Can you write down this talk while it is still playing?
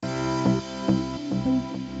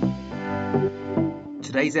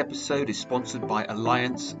Today's episode is sponsored by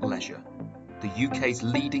Alliance Leisure, the UK's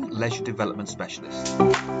leading leisure development specialist.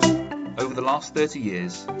 Over the last 30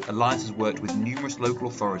 years, Alliance has worked with numerous local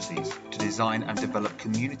authorities to design and develop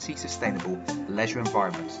community-sustainable leisure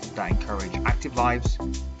environments that encourage active lives,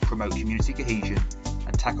 promote community cohesion,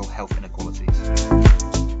 and tackle health inequalities.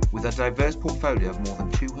 With a diverse portfolio of more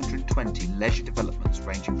than 220 leisure developments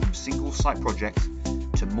ranging from single-site projects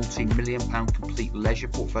to multi-million-pound complete leisure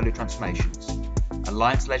portfolio transformations,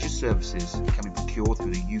 Alliance Leisure Services can be procured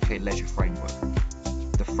through the UK Leisure Framework.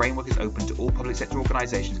 The framework is open to all public sector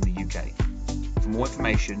organisations in the UK. For more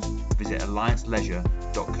information, visit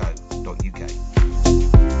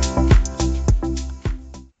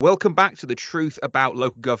allianceleisure.co.uk. Welcome back to The Truth About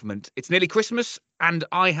Local Government. It's nearly Christmas and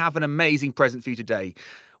I have an amazing present for you today.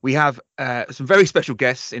 We have some very special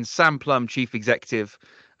guests in Sam Plum, Chief Executive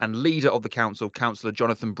and leader of the council, Councillor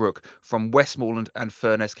Jonathan Brook from Westmorland and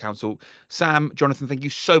Furness Council. Sam, Jonathan, thank you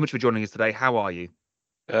so much for joining us today. How are you?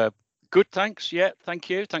 Good, thanks. Yeah, thank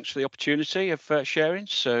you. Thanks for the opportunity of sharing.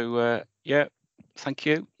 So, yeah, thank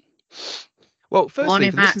you. Well, firstly,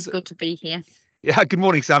 morning, Matt. It's good to be here. Yeah, good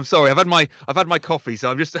morning, Sam. Sorry, I've had my coffee, so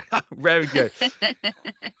I'm just raring to go.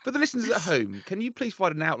 For the listeners at home, can you please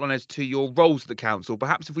provide an outline as to your roles at the council?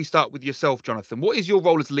 Perhaps if we start with yourself, Jonathan, what is your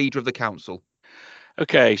role as leader of the council?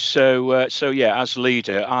 Okay, so yeah, as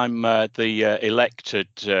leader, I'm the elected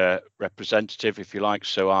representative, if you like.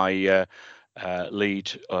 So I lead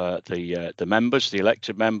the members, the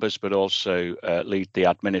elected members, but also lead the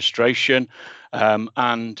administration.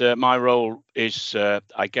 And my role is,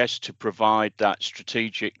 I guess, to provide that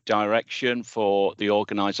strategic direction for the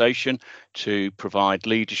organisation, to provide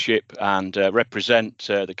leadership and represent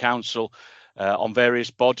the council on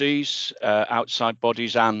various bodies, outside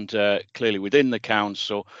bodies, and clearly within the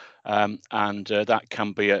council, and that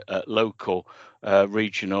can be at local,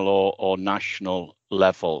 regional, or national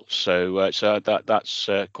level. So that's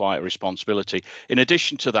quite a responsibility. In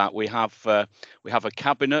addition to that, we have a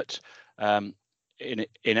cabinet. In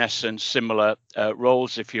essence, similar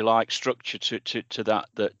roles, if you like, structure to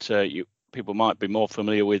that people might be more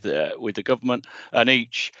familiar with the government, and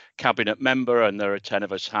each cabinet member, and there are 10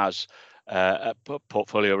 of us, has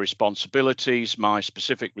portfolio responsibilities. My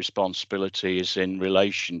specific responsibility is in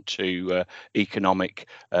relation to economic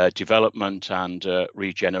development and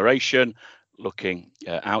regeneration, looking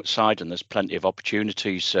outside, and there's plenty of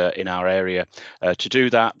opportunities in our area to do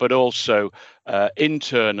that, but also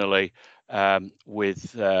internally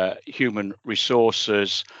with human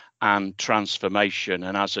resources and transformation.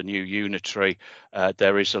 And as a new unitary,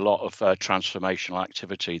 there is a lot of transformational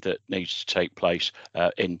activity that needs to take place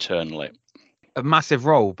internally. A massive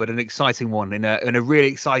role, but an exciting one in a really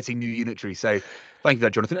exciting new unitary. So thank you for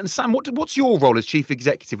that, Jonathan. And Sam, what's your role as Chief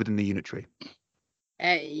Executive within the unitary?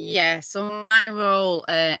 So my role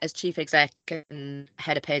as Chief Exec and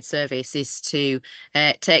Head of Paid Service is to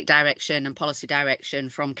take direction and policy direction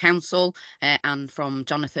from Council and from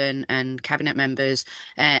Jonathan and Cabinet members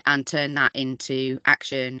and turn that into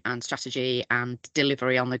action and strategy and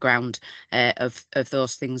delivery on the ground of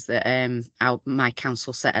those things that my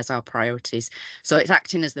Council set as our priorities. So it's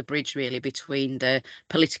acting as the bridge really between the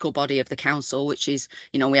political body of the Council, which is,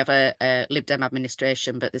 we have a Lib Dem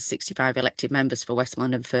administration, but there's 65 elected members for Westmorland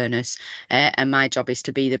and Furness, and my job is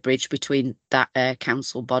to be the bridge between that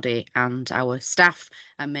council body and our staff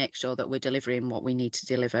and make sure that we're delivering what we need to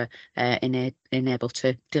deliver in able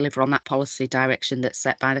to deliver on that policy direction that's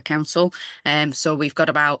set by the council. So we've got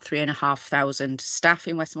about 3,500 staff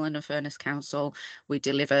in Westmorland and Furness Council. We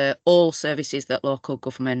deliver all services that local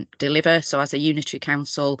government deliver. So as a unitary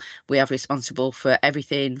council, we are responsible for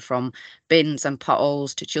everything from bins and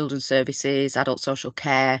potholes to children's services, adult social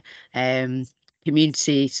care,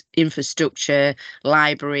 community infrastructure,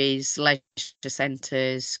 libraries, leisure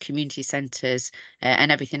centres, community centres,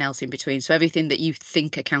 and everything else in between. So everything that you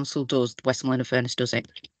think a council does, Westmorland and Furness does it.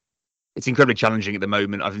 It's incredibly challenging at the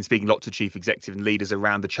moment. I've been speaking a lot to chief executive and leaders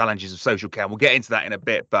around the challenges of social care. We'll get into that in a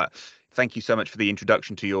bit, but thank you so much for the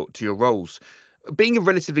introduction to your roles. Being a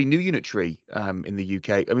relatively new unitary in the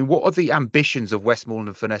UK, I mean, what are the ambitions of Westmorland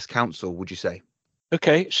and Furness Council, would you say?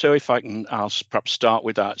 Okay, so if I'll perhaps start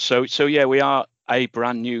with that. So yeah, we are a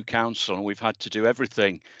brand new council, and we've had to do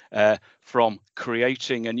everything from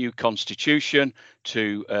creating a new constitution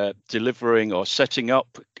to delivering or setting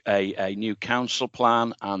up a new council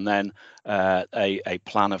plan, and then a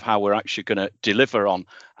plan of how we're actually going to deliver on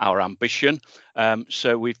our ambition.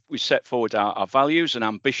 So we set forward our values,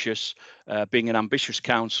 and being an ambitious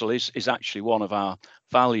council is actually one of our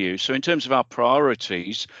values. So in terms of our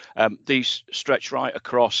priorities, these stretch right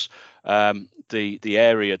across the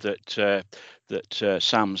area that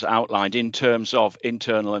Sam's outlined in terms of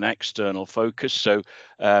internal and external focus. So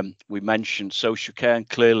we mentioned social care, and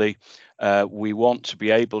clearly we want to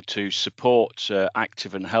be able to support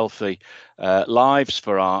active and healthy lives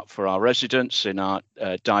for our residents in our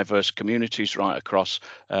diverse communities right across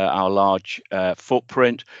our large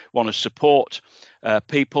footprint. Want to support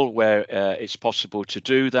people where it's possible to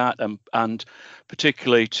do that, and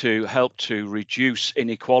particularly to help to reduce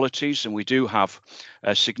inequalities. And we do have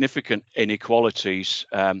significant inequalities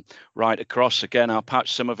right across, again, our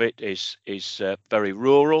patch. Some of it is very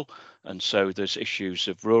rural, and so there's issues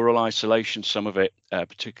of rural isolation. Some of it,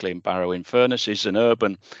 particularly in Barrow in Furness, is an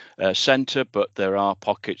urban centre, but there are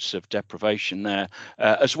pockets of deprivation there,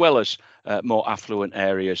 as well as more affluent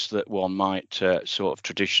areas that one might sort of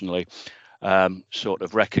traditionally sort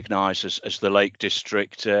of recognise as the Lake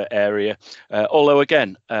District area. Although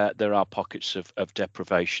again, there are pockets of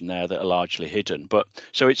deprivation there that are largely hidden. But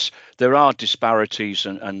so there are disparities,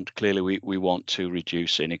 and clearly we want to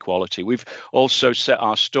reduce inequality. We've also set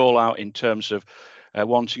our stall out in terms of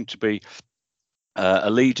wanting to be a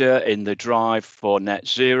leader in the drive for net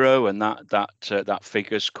zero, and that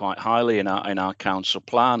figures quite highly in our council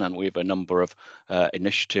plan, and we have a number of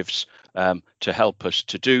initiatives to help us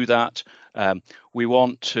to do that. We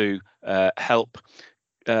want to help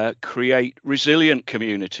create resilient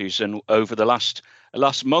communities, and over the last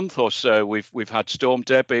month or so, we've had Storm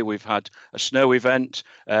Debbie, we've had a snow event,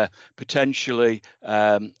 potentially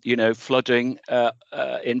flooding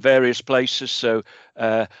in various places. So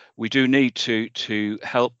we do need to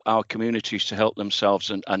help our communities to help themselves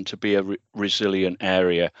and to be a resilient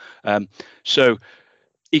area. So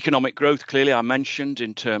economic growth, clearly I mentioned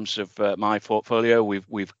in terms of my portfolio,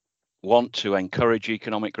 we've want to encourage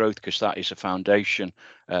economic growth because that is a foundation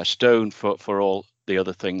stone for all the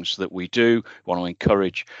other things that we do. We want to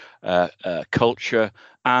encourage culture,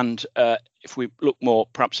 and if we look more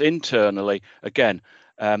perhaps internally, again,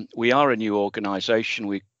 we are a new organisation.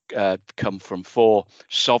 We come from 4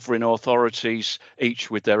 sovereign authorities, each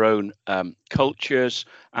with their own cultures,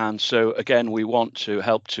 and so again we want to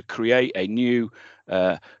help to create a new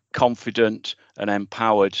confident and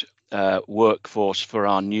empowered workforce for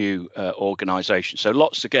our new organisation. So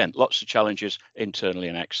lots of challenges internally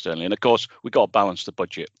and externally, and of course we've got to balance the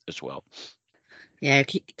budget as well. Yeah,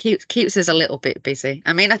 keeps us a little bit busy.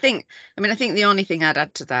 I think the only thing I'd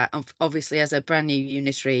add to that, obviously, as a brand new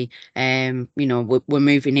unitary, we're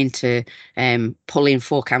moving into pulling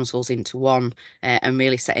 4 councils into one, and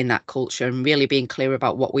really setting that culture and really being clear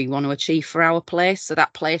about what we want to achieve for our place. So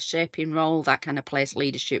that place shaping role, that kind of place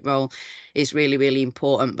leadership role, is really, really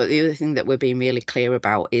important. But the other thing that we're being really clear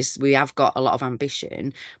about is we have got a lot of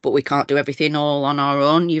ambition, but we can't do everything all on our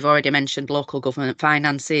own. You've already mentioned local government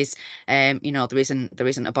finances. There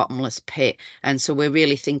isn't a bottomless pit, and so we're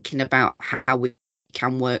really thinking about how we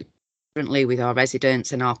can work differently with our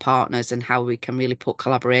residents and our partners, and how we can really put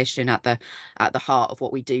collaboration at the heart of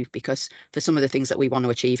what we do. Because for some of the things that we want to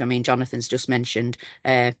achieve, I mean, Jonathan's just mentioned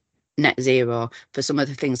net zero. For some of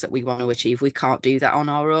the things that we want to achieve, we can't do that on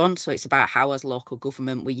our own. So it's about how, as local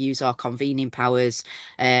government, we use our convening powers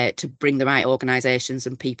to bring the right organisations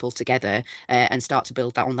and people together and start to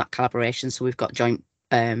build that on that collaboration. So we've got joint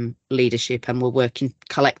leadership, and we're working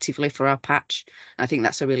collectively for our patch. I think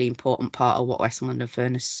that's a really important part of what Westmorland and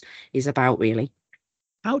Furness is about, really.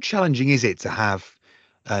 How challenging is it to have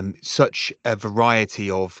such a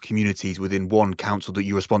variety of communities within one council that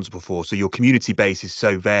you're responsible for? So your community base is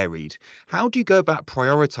so varied. How do you go about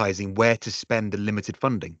prioritising where to spend the limited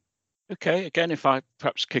funding? Okay, again, if I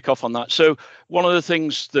perhaps kick off on that. So one of the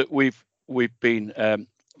things that we've been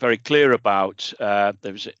very clear about, there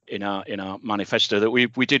was in our manifesto, that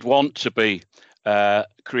we did want to be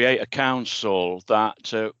create a council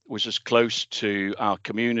that was as close to our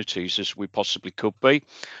communities as we possibly could be.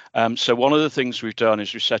 So one of the things we've done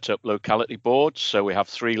is we set up locality boards. So we have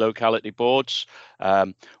 3 locality boards,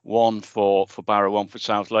 one for Barrow, one for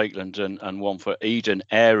South Lakeland, and one for Eden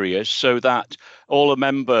areas, so that all the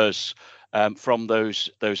members from those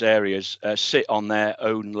areas sit on their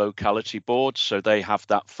own locality boards, so they have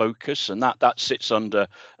that focus, and that sits under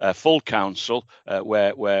full council,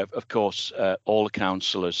 where of course all the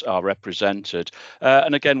councillors are represented.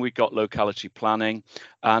 And again, we've got locality planning,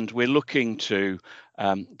 and we're looking to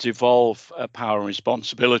devolve power and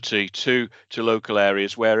responsibility to local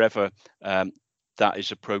areas wherever that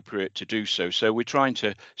is appropriate to do so. So we're trying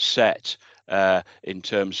to set in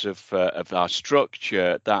terms of our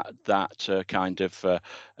structure, that kind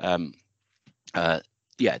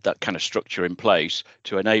of structure in place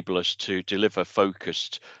to enable us to deliver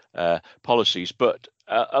focused policies. But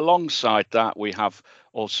alongside that, we have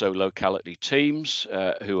also locality teams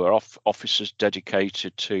who are officers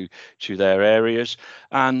dedicated to their areas.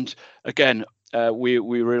 And again, we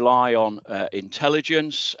rely on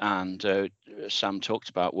intelligence, and Sam talked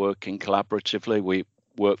about working collaboratively. We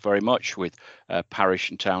work very much with parish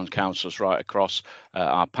and town councils right across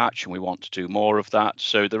our patch, and we want to do more of that.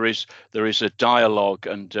 So there is a dialogue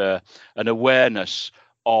and an awareness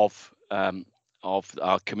of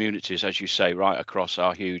our communities, as you say, right across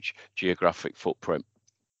our huge geographic footprint.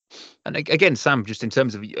 And again, Sam, just in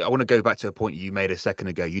terms of, I want to go back to a point you made a second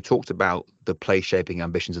ago. You talked about the place shaping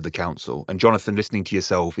ambitions of the council. And Jonathan, listening to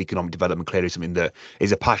yourself, economic development clearly something that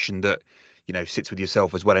is a passion that, you know, sits with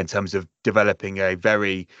yourself as well, in terms of developing a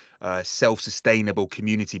very self-sustainable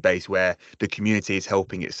community base where the community is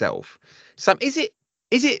helping itself. Sam, is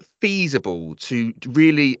it feasible to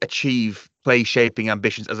really achieve place shaping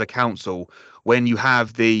ambitions as a council when you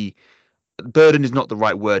have the burden is not the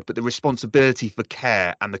right word, but the responsibility for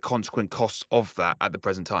care and the consequent costs of that at the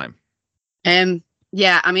present time?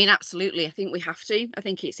 Yeah, I mean, absolutely. I think we have to. I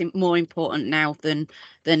think it's more important now than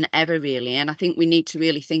ever, really. And I think we need to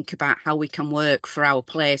really think about how we can work for our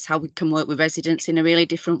place, how we can work with residents in a really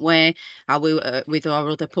different way, how we with our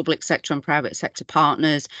other public sector and private sector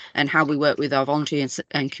partners, and how we work with our voluntary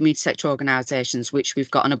and community sector organisations, which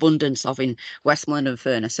we've got an abundance of in Westmorland and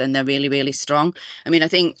Furness, and they're really, really strong. I mean, I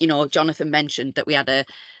think, you know, Jonathan mentioned that we had a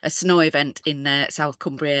snow event in South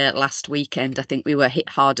Cumbria last weekend. I think we were hit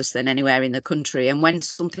hardest than anywhere in the country. And when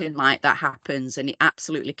something like that happens, and it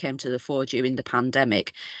absolutely came to the fore during the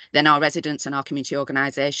pandemic, then our residents and our community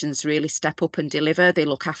organisations really step up and deliver. They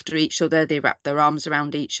look after each other, they wrap their arms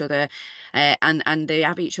around each other, and they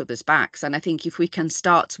have each other's backs. And I think if we can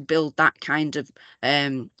start to build that kind of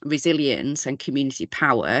resilience and community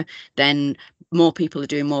power, then more people are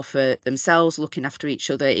doing more for themselves, looking after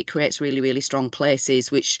each other. It creates really, really strong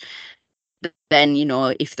places, which then, you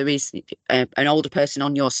know, if there is an older person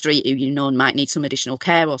on your street who, you know, might need some additional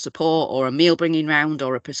care or support, or a meal bringing round,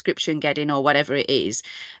 or a prescription getting, or whatever it is,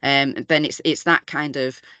 then it's that kind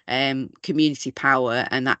of community power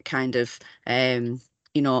and that kind of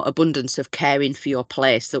you know, abundance of caring for your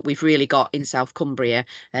place that we've really got in South Cumbria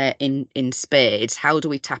in spades. How do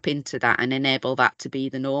we tap into that and enable that to be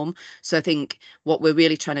the norm? So I think what we're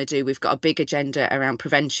really trying to do, we've got a big agenda around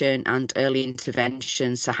prevention and early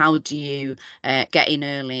intervention. So how do you get in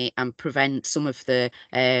early and prevent some of the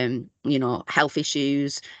you know, health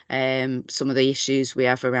issues, some of the issues we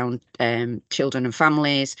have around children and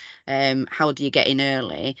families? How do you get in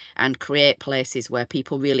early and create places where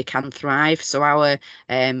people really can thrive? So our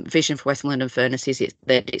vision for Westmorland and Furness is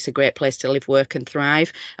that it's a great place to live, work and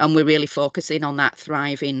thrive, and we're really focusing on that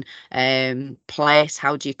thriving place.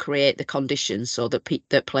 How do you create the conditions so that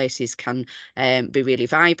that places can be really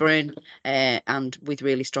vibrant and with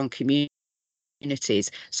really strong communities,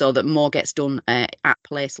 so that more gets done at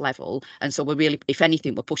place level? And so we're really, if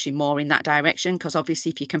anything, we're pushing more in that direction, because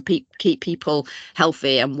obviously if you can keep people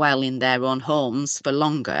healthy and well in their own homes for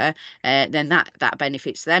longer, then that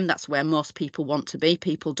benefits them. That's where most people want to be.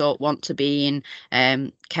 People don't want to be in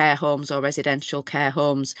care homes or residential care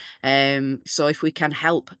homes. So if we can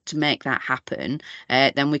help to make that happen,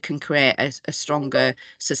 then we can create a stronger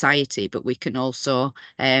society, but we can also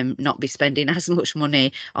not be spending as much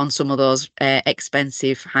money on some of those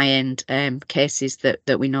expensive high-end cases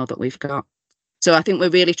that we know that we've got. So I think we're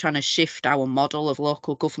really trying to shift our model of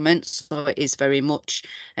local government. So it is very much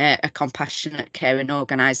a compassionate, caring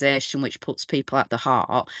organisation which puts people at the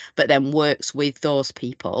heart, but then works with those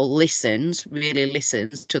people, really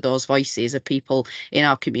listens to those voices of people in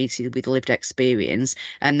our community with lived experience,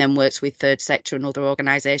 and then works with third sector and other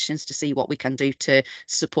organisations to see what we can do to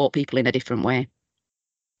support people in a different way.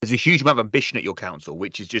 There's a huge amount of ambition at your council,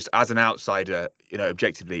 which is just, as an outsider, you know,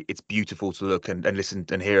 objectively, it's beautiful to look and listen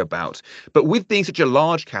and hear about. But with being such a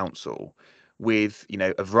large council, with, you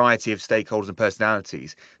know, a variety of stakeholders and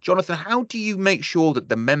personalities, Jonathan, how do you make sure that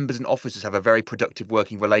the members and officers have a very productive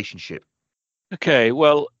working relationship? Okay,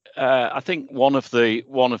 well, I think one of the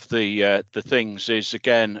things is,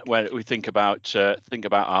 again, when we think about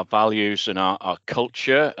our values and our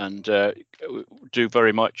culture, and do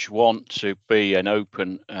very much want to be an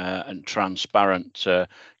open and transparent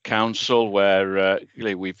council where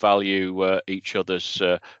really we value each other's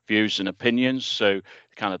views and opinions. So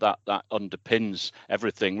kind of that underpins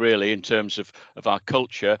everything really in terms of our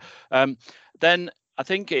culture. Then I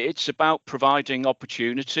think it's about providing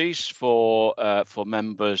opportunities for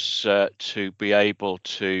members to be able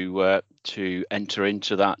to enter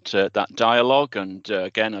into that dialogue, and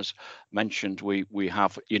again, mentioned, we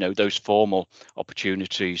have, you know, those formal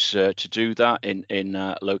opportunities to do that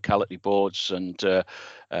in locality boards and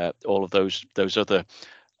all of those other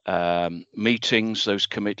meetings, those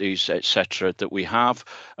committees, etc., that we have.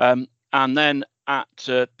 And then at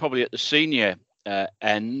probably at the senior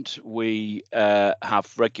end, we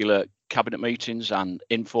have regular cabinet meetings and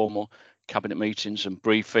informal cabinet meetings and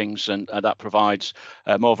briefings, and that provides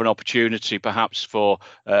more of an opportunity perhaps for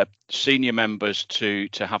senior members to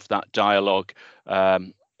have that dialogue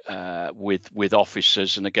with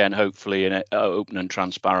officers, and again, hopefully in an open and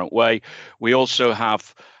transparent way. We also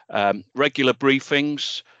have regular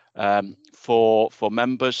briefings for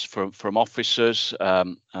members from officers,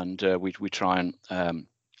 and we try and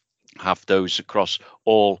have those across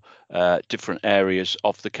all different areas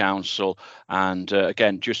of the council, and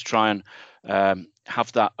again, just try and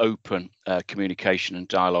have that open communication and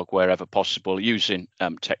dialogue wherever possible, using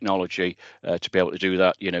technology to be able to do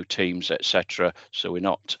that, you know, Teams, etc. So we're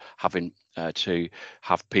not having to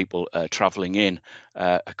have people travelling in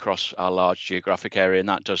across our large geographic area, and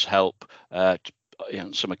that does help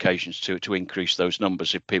on some occasions to increase those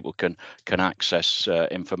numbers if people can access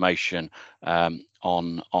information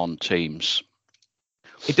on Teams.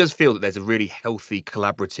 It does feel that there's a really healthy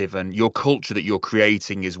collaborative, and your culture that you're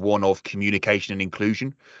creating is one of communication and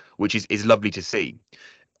inclusion, which is lovely to see.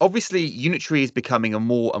 Obviously, unitary is becoming a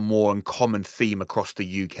more and more uncommon theme across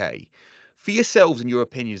the UK. For yourselves and your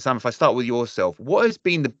opinion, Sam, if I start with yourself, what has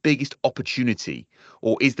been the biggest opportunity,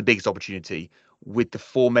 or is the biggest opportunity, with the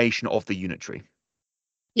formation of the unitary?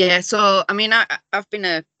 Yeah, so I mean, I've been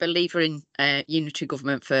a believer in unitary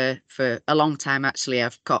government for a long time. Actually,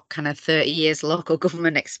 I've got kind of 30 years local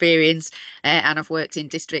government experience, and I've worked in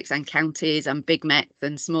districts and counties and big mets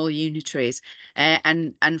and small unitaries,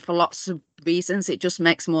 and for lots of reasons, it just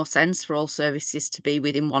makes more sense for all services to be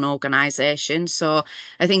within one organisation. So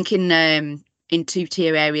I think in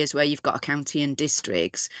two-tier areas where you've got a county and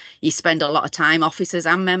districts, you spend a lot of time, officers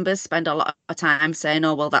and members spend a lot of time saying,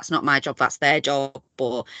 oh, well, that's not my job, that's their job.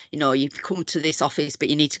 Or, you know, you've come to this office, but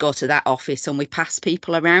you need to go to that office, and we pass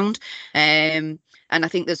people around. And I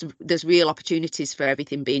think there's real opportunities for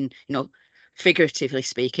everything being, you know, figuratively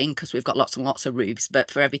speaking, because we've got lots and lots of roofs,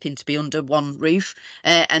 but for everything to be under one roof.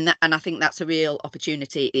 And I think that's a real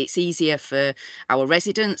opportunity. It's easier for our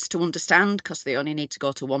residents to understand because they only need to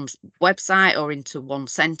go to one website or into one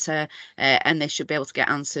centre, and they should be able to get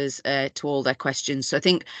answers to all their questions. So I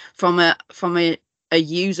think from a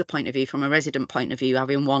user point of view, from a resident point of view,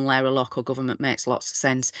 having one layer of local government makes lots of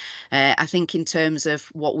sense. I think in terms of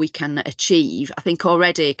what we can achieve, I think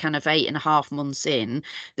already kind of 8.5 months in,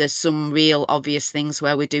 there's some real obvious things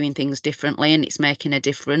where we're doing things differently and it's making a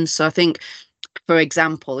difference. So I think, for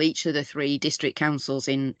example, each of the 3 district councils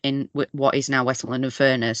in what is now Westmorland and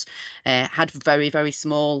Furness had very, very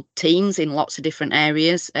small teams in lots of different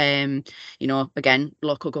areas. You know, again,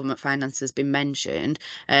 local government finance has been mentioned,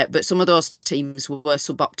 but some of those teams were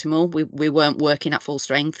suboptimal. We weren't working at full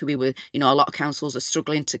strength. We were, you know, a lot of councils are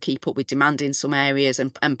struggling to keep up with demand in some areas,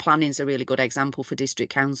 and planning is a really good example for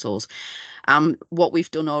district councils. What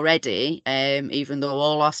we've done already, even though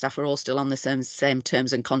all our staff are all still on the same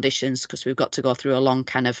terms and conditions, because we've got to go through a long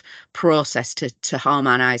kind of process to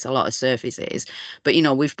harmonise a lot of services. But, you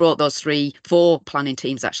know, we've brought those 4 planning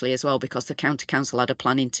teams actually as well, because the county council had a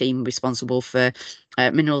planning team responsible for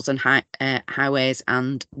minerals and highways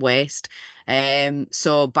and waste.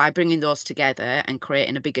 So by bringing those together and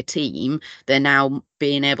creating a bigger team, they're now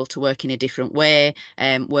being able to work in a different way,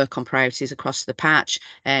 work on priorities across the patch.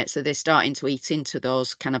 So they're starting to eat into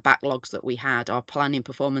those kind of backlogs that we had. Our planning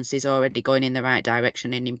performance is already going in the right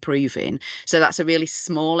direction and improving. So that's a really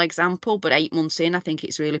small example, but 8 months in, I think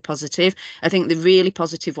it's really positive. I think the really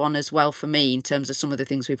positive one as well for me, in terms of some of the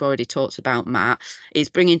things we've already talked about, Matt, is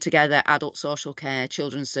bringing together adult social care,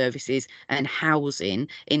 children's services and housing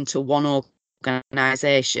into one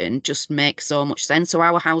organisation just makes so much sense. So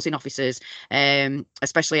our housing officers,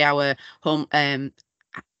 especially our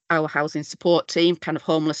housing support team, kind of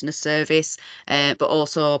homelessness service, but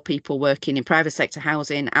also people working in private sector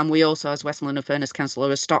housing. And we also, as Westmorland and Furness Council,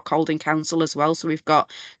 are a stockholding council as well. So we've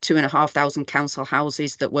got 2,500 council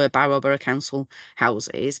houses that were Barrow Borough Council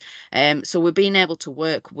houses. So we're being able to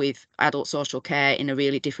work with adult social care in a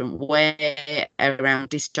really different way around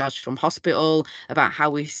discharge from hospital, about how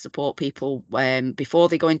we support people before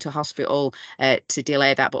they go into hospital to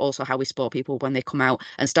delay that, but also how we support people when they come out,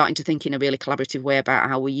 and starting to think in a really collaborative way about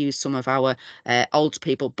how we use some of our old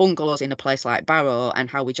people bungalows in a place like Barrow and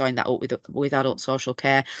how we join that up with adult social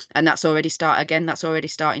care. And that's already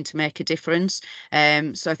starting to make a difference.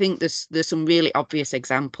 So I think there's some really obvious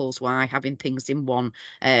examples why having things in one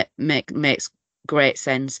makes great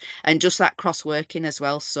sense, and just that cross working as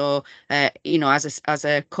well. So as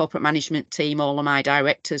a corporate management team, all of my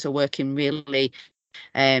directors are working really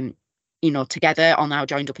together on our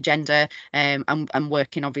joined up agenda, and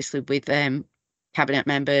working obviously with cabinet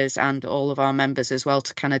members and all of our members as well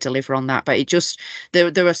to kind of deliver on that. But it just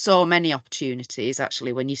there are so many opportunities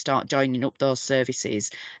actually when you start joining up those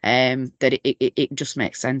services, that it just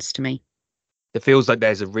makes sense to me. It feels like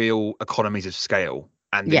there's a real economies of scale,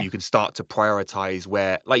 and then you can start to prioritize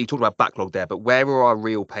where, like you talked about backlog there, but where are our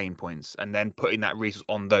real pain points, and then putting that resource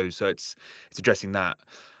on those. So it's addressing that.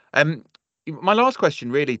 My last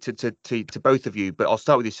question really to both of you, but I'll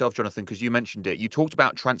start with yourself, Jonathan, because you mentioned it. You talked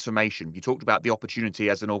about transformation. You talked about the opportunity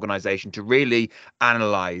as an organization to really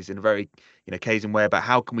analyze in a very Keynesian way about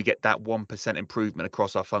how can we get that 1% improvement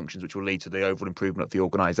across our functions, which will lead to the overall improvement of the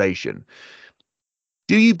organization.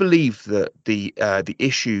 Do you believe that the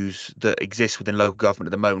issues that exist within local government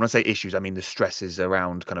at the moment, when I say issues, I mean the stresses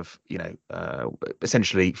around kind of,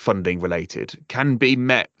 essentially funding related, can be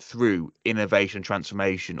met through innovation and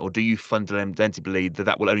transformation? Or do you fundamentally believe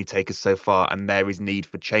that will only take us so far and there is need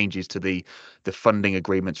for changes to the funding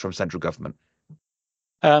agreements from central government?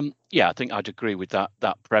 Yeah, I think I'd agree with that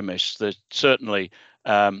premise. That certainly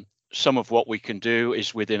some of what we can do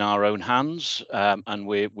is within our own hands, and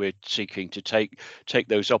we're seeking to take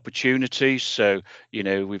those opportunities. So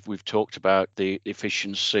we've talked about the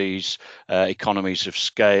efficiencies, economies of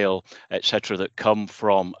scale, etc., that come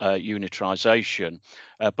from unitarisation.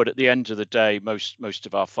 But at the end of the day, most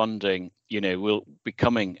of our funding, will be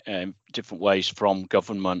coming different ways from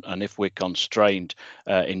government, and if we're constrained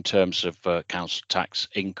in terms of council tax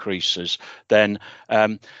increases, then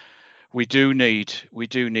we do need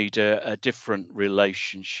a different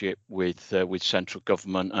relationship with central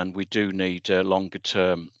government, and we do need longer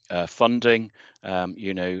term funding,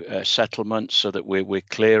 settlements, so that we're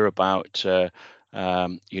clear about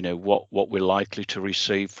what we're likely to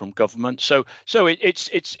receive from government. So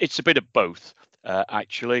it's a bit of both.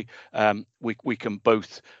 Actually, we can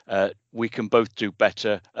both do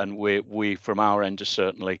better, and we from our end are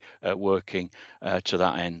certainly working to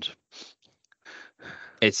that end.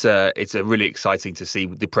 It's really exciting to see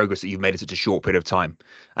the progress that you've made in such a short period of time.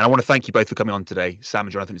 And I want to thank you both for coming on today, Sam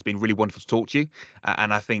and Jonathan. It's been really wonderful to talk to you.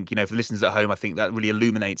 And I think, for the listeners at home, I think that really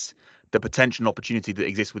illuminates the potential and opportunity that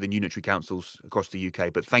exists within unitary councils across the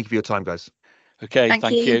UK. But thank you for your time, guys. Okay,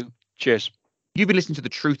 thank you. Cheers. You've been listening to The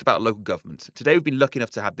Truth About Local Government. Today we've been lucky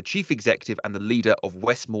enough to have the Chief Executive and the leader of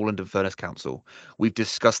Westmorland and Furness Council. We've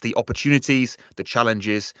discussed the opportunities, the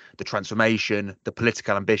challenges, the transformation, the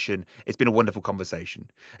political ambition. It's been a wonderful conversation.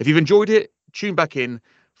 If you've enjoyed it, tune back in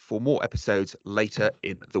for more episodes later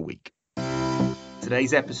in the week.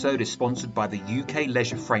 Today's episode is sponsored by the UK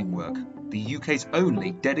Leisure Framework, the UK's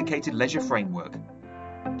only dedicated leisure framework.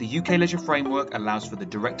 The UK Leisure Framework allows for the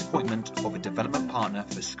direct appointment of a development partner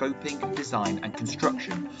for scoping, design and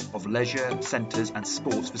construction of leisure, centres and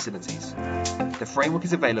sports facilities. The framework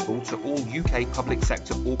is available to all UK public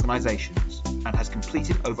sector organisations and has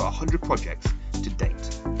completed over 100 projects to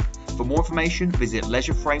date. For more information, visit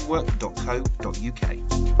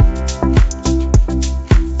leisureframework.co.uk.